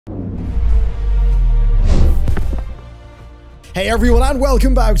Hey everyone, and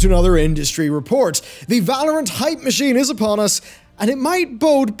welcome back to another industry report. The Valorant hype machine is upon us, and it might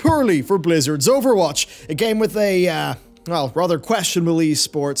bode poorly for Blizzard's Overwatch, a game with a, rather questionable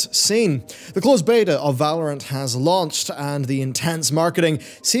esports scene. The closed beta of Valorant has launched, and the intense marketing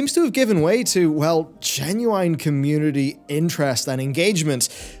seems to have given way to, well, genuine community interest and engagement.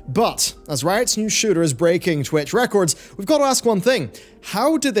 But, as Riot's new shooter is breaking Twitch records, we've got to ask one thing.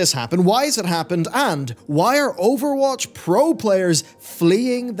 How did this happen? Why has it happened? And why are Overwatch pro players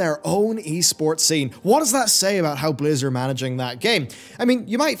fleeing their own esports scene? What does that say about how Blizzard are managing that game? I mean,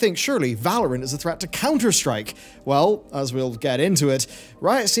 you might think surely Valorant is a threat to Counter-Strike. Well, as we'll get into it,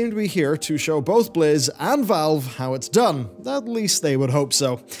 Riot seem to be here to show both Blizz and Valve how it's done. At least they would hope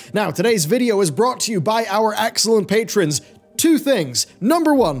so. Now, today's video is brought to you by our excellent patrons. Two things.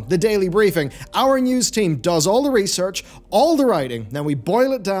 Number one, the daily briefing. Our news team does all the research, all the writing, then we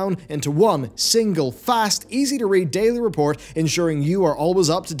boil it down into one single, fast, easy to read daily report, ensuring you are always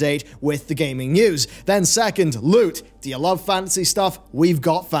up to date with the gaming news. Then second, loot. Do you love fantasy stuff? We've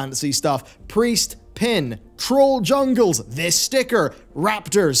got fantasy stuff. Priest, pin, troll jungles, this sticker,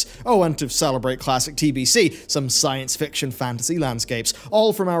 raptors, oh, and to celebrate classic TBC, some science fiction fantasy landscapes,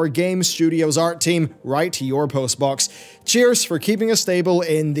 all from our Game Studios art team right to your postbox. Cheers for keeping us stable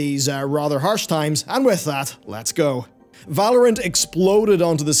in these rather harsh times, and with that, let's go. Valorant exploded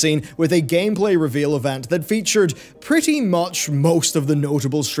onto the scene with a gameplay reveal event that featured pretty much most of the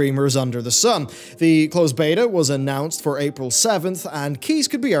notable streamers under the sun. The closed beta was announced for April 7th, and keys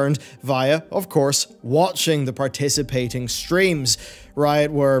could be earned via, of course, watching the participating streams.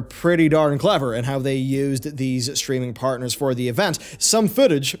 Riot were pretty darn clever in how they used these streaming partners for the event. Some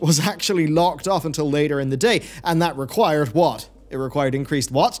footage was actually locked off until later in the day, and that required what? It required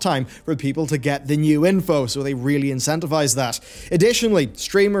increased watch time for people to get the new info, so they really incentivized that. Additionally,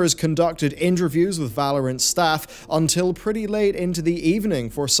 streamers conducted interviews with Valorant staff until pretty late into the evening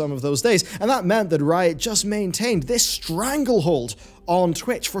for some of those days, and that meant that Riot just maintained this stranglehold on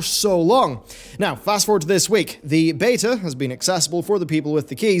Twitch for so long. Now, fast forward to this week. The beta has been accessible for the people with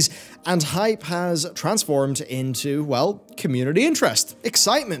the keys, and hype has transformed into, well, community interest,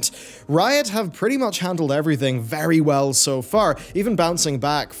 excitement. Riot have pretty much handled everything very well so far, even bouncing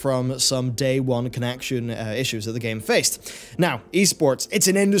back from some day one connection issues that the game faced. Now, esports, it's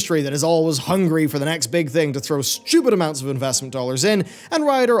an industry that is always hungry for the next big thing to throw stupid amounts of investment dollars in, and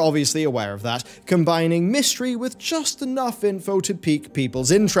Riot are obviously aware of that, combining mystery with just enough info to pique people's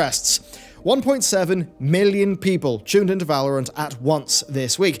interests. 1.7 million people tuned into Valorant at once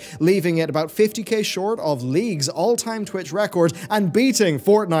this week, leaving it about 50k short of League's all-time Twitch record and beating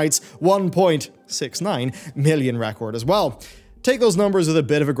Fortnite's 1.69 million record as well. Take those numbers with a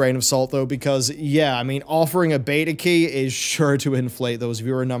bit of a grain of salt though, because yeah, I mean, offering a beta key is sure to inflate those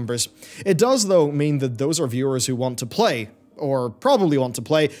viewer numbers. It does though mean that those are viewers who want to play, or probably want to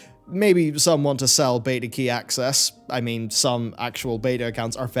play. Maybe some want to sell beta key access. I mean, some actual beta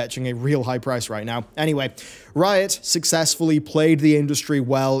accounts are fetching a real high price right now. Anyway, Riot successfully played the industry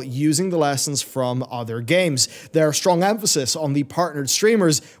well using the lessons from other games. Their strong emphasis on the partnered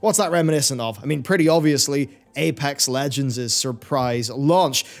streamers, what's that reminiscent of? I mean, pretty obviously, Apex Legends' surprise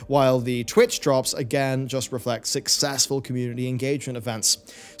launch, while the Twitch drops again just reflect successful community engagement events.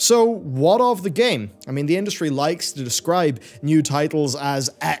 So what of the game? I mean, the industry likes to describe new titles as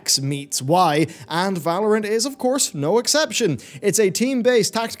X meets Y, and Valorant is of course no exception. It's a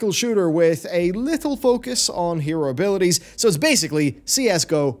team-based tactical shooter with a little focus on hero abilities, so it's basically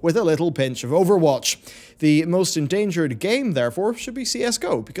CSGO with a little pinch of Overwatch. The most endangered game, therefore, should be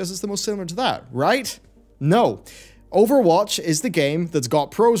CSGO, because it's the most similar to that, right? No. Overwatch is the game that's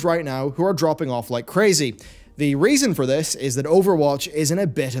got pros right now who are dropping off like crazy. The reason for this is that Overwatch is in a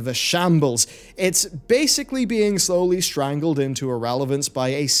bit of a shambles. It's basically being slowly strangled into irrelevance by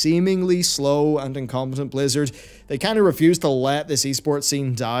a seemingly slow and incompetent Blizzard. They kind of refuse to let this esports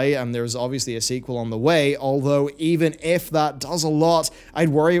scene die, and there's obviously a sequel on the way, although even if that does a lot, I'd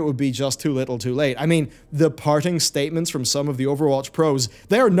worry it would be just too little too late. I mean, the parting statements from some of the Overwatch pros,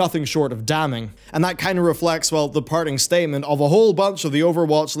 they are nothing short of damning. And that kind of reflects, well, the parting statement of a whole bunch of the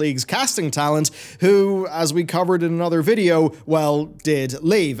Overwatch League's casting talent who, as we covered in another video, well, did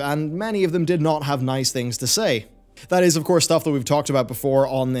leave, and many of them did not have nice things to say. That is, of course, stuff that we've talked about before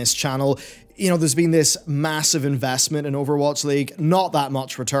on this channel. You know, there's been this massive investment in Overwatch League, not that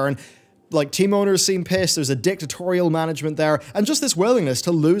much return. Like, team owners seem pissed, there's a dictatorial management there, and just this willingness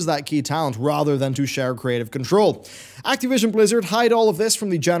to lose that key talent rather than to share creative control. Activision Blizzard hide all of this from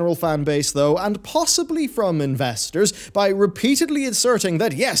the general fan base, though, and possibly from investors, by repeatedly asserting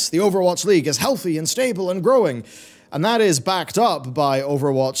that yes, the Overwatch League is healthy and stable and growing. And that is backed up by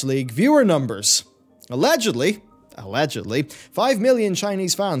Overwatch League viewer numbers. Allegedly, allegedly, 5 million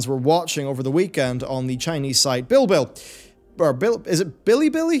Chinese fans were watching over the weekend on the Chinese site Bilbil. Or is it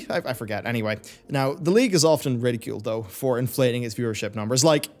Billy? I forget. Anyway, now the league is often ridiculed though for inflating its viewership numbers.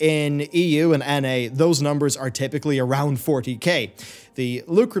 Like in EU and NA, those numbers are typically around 40k. The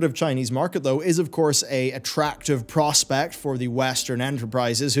lucrative Chinese market, though, is of course a attractive prospect for the Western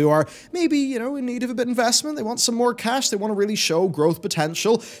enterprises who are maybe, you know, in need of a bit of investment. They want some more cash. They want to really show growth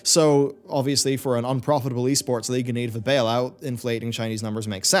potential. So obviously for an unprofitable esports league in need of a bailout, inflating Chinese numbers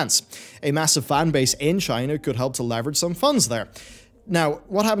makes sense. A massive fan base in China could help to leverage some funds there. Now,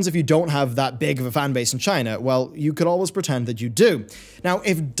 what happens if you don't have that big of a fan base in China? Well, you could always pretend that you do. Now,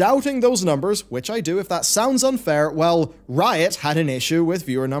 if doubting those numbers, which I do, if that sounds unfair, well, Riot had an issue with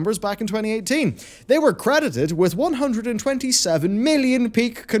viewer numbers back in 2018. They were credited with 127 million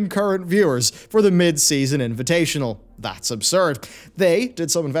peak concurrent viewers for the mid-season invitational. That's absurd. They did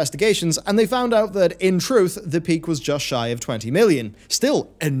some investigations and they found out that, in truth, the peak was just shy of 20 million.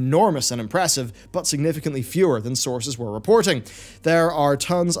 Still enormous and impressive, but significantly fewer than sources were reporting. There are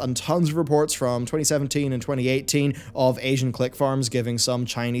tons and tons of reports from 2017 and 2018 of Asian click farms giving some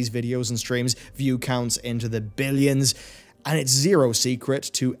Chinese videos and streams view counts into the billions. And it's zero secret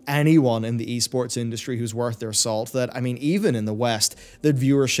to anyone in the esports industry who's worth their salt that, I mean, even in the West, the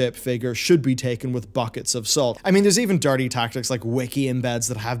viewership figure should be taken with buckets of salt. I mean, there's even dirty tactics like wiki embeds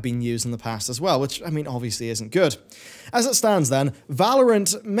that have been used in the past as well, which, I mean, obviously isn't good. As it stands then,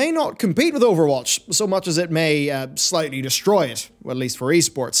 Valorant may not compete with Overwatch so much as it may slightly destroy it, well, at least for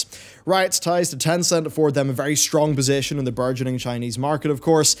esports. Riot's ties to Tencent afford them a very strong position in the burgeoning Chinese market, of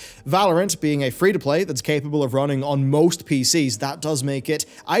course. Valorant, being a free-to-play that's capable of running on most PCs, that does make it,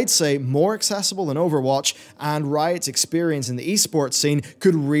 I'd say, more accessible than Overwatch, and Riot's experience in the esports scene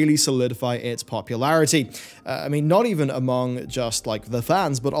could really solidify its popularity. I mean, not even among just, like, the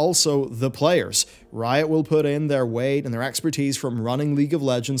fans, but also the players. Riot will put in their weight and their expertise from running League of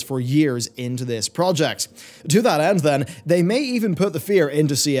Legends for years into this project. To that end, then, they may even put the fear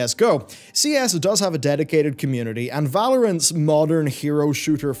into CSGO. CS does have a dedicated community, and Valorant's modern hero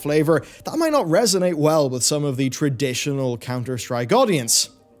shooter flavor, that might not resonate well with some of the traditional Counter-Strike audience.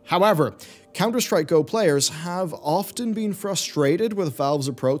 However, Counter-Strike Go players have often been frustrated with Valve's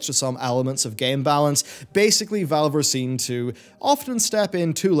approach to some elements of game balance. Basically, Valve are seen to often step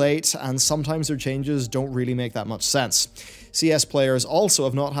in too late, and sometimes their changes don't really make that much sense. CS players also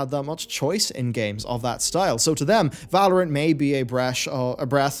have not had that much choice in games of that style, so to them, Valorant may be a breath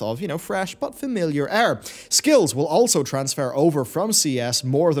of, you know, fresh but familiar air. Skills will also transfer over from CS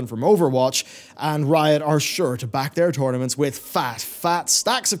more than from Overwatch, and Riot are sure to back their tournaments with fat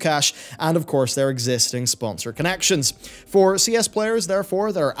stacks of cash, and of course their existing sponsor connections. For CS players,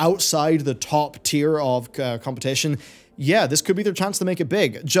 therefore, that are outside the top tier of competition, yeah, this could be their chance to make it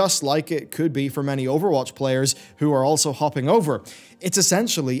big, just like it could be for many Overwatch players who are also hopping over. It's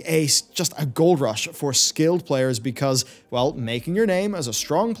essentially just a gold rush for skilled players because, well, making your name as a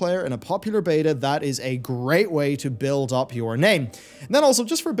strong player in a popular beta, that is a great way to build up your name. And then also,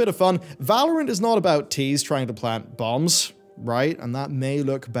 just for a bit of fun, Valorant is not about teas trying to plant bombs, right? And that may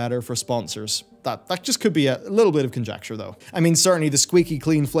look better for sponsors. That just could be a little bit of conjecture, though. I mean, certainly the squeaky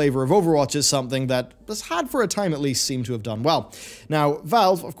clean flavor of Overwatch is something that has had for a time at least seemed to have done well. Now,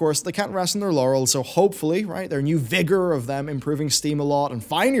 Valve, of course, they can't rest on their laurels, so hopefully, right, their new vigor of them improving Steam a lot and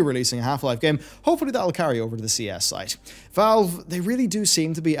finally releasing a Half-Life game, hopefully that'll carry over to the CS side. Valve, they really do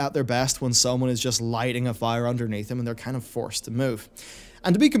seem to be at their best when someone is just lighting a fire underneath them and they're kind of forced to move.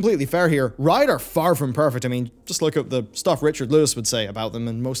 And to be completely fair here, Riot are far from perfect. I mean, just look at the stuff Richard Lewis would say about them,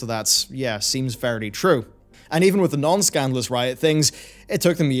 and most of that, yeah, seems fairly true. And even with the non-scandalous Riot things, it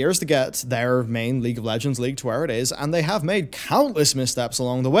took them years to get their main League of Legends league to where it is, and they have made countless missteps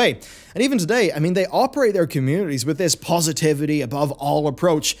along the way. And even today, I mean, they operate their communities with this positivity above all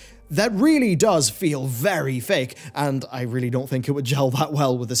approach that really does feel very fake, and I really don't think it would gel that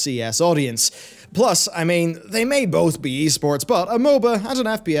well with the CS audience. Plus, I mean, they may both be esports, but a MOBA and an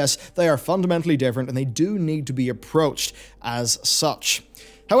FPS, they are fundamentally different, and they do need to be approached as such.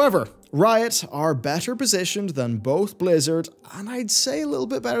 However, Riot are better positioned than both Blizzard, and I'd say a little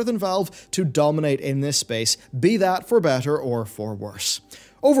bit better than Valve, to dominate in this space, be that for better or for worse.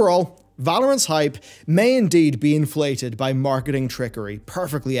 Overall, Valorant's hype may indeed be inflated by marketing trickery,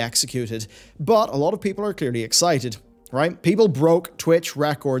 perfectly executed, but a lot of people are clearly excited. Right? People broke Twitch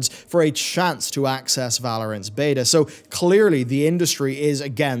records for a chance to access Valorant's beta, so clearly the industry is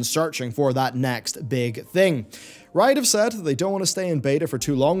again searching for that next big thing. Riot have said that they don't want to stay in beta for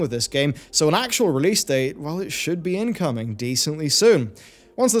too long with this game, so an actual release date, well, it should be incoming decently soon.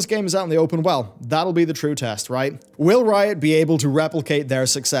 Once this game is out in the open, well, that'll be the true test, right? Will Riot be able to replicate their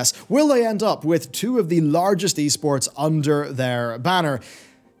success? Will they end up with two of the largest esports under their banner?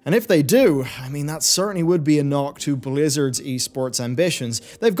 And if they do, I mean, that certainly would be a knock to Blizzard's esports ambitions.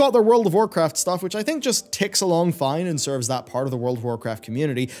 They've got their World of Warcraft stuff, which I think just ticks along fine and serves that part of the World of Warcraft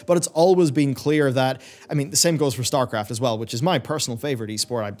community, but it's always been clear that, I mean, the same goes for StarCraft as well, which is my personal favorite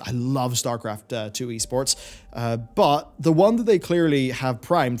esport. I love StarCraft 2 esports, but the one that they clearly have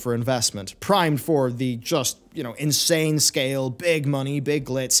primed for investment, primed for the just, insane scale, big money, big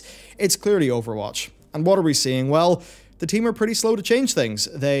glitz, it's clearly Overwatch. And what are we seeing? Well, the team are pretty slow to change things.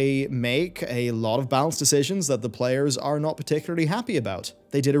 They make a lot of balanced decisions that the players are not particularly happy about.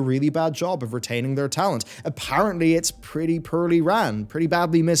 They did a really bad job of retaining their talent. Apparently, it's pretty poorly ran, pretty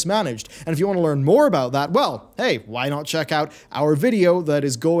badly mismanaged. And if you want to learn more about that, well, hey, why not check out our video that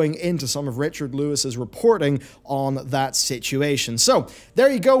is going into some of Richard Lewis's reporting on that situation. So, there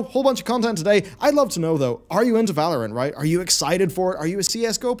you go, whole bunch of content today. I'd love to know, though, are you into Valorant, right? Are you excited for it? Are you a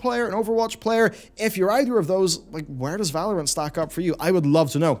CSGO player, an Overwatch player? If you're either of those, like, where does Valorant stack up for you? I would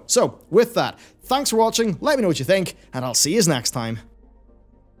love to know. So, with that, thanks for watching, let me know what you think, and I'll see you next time.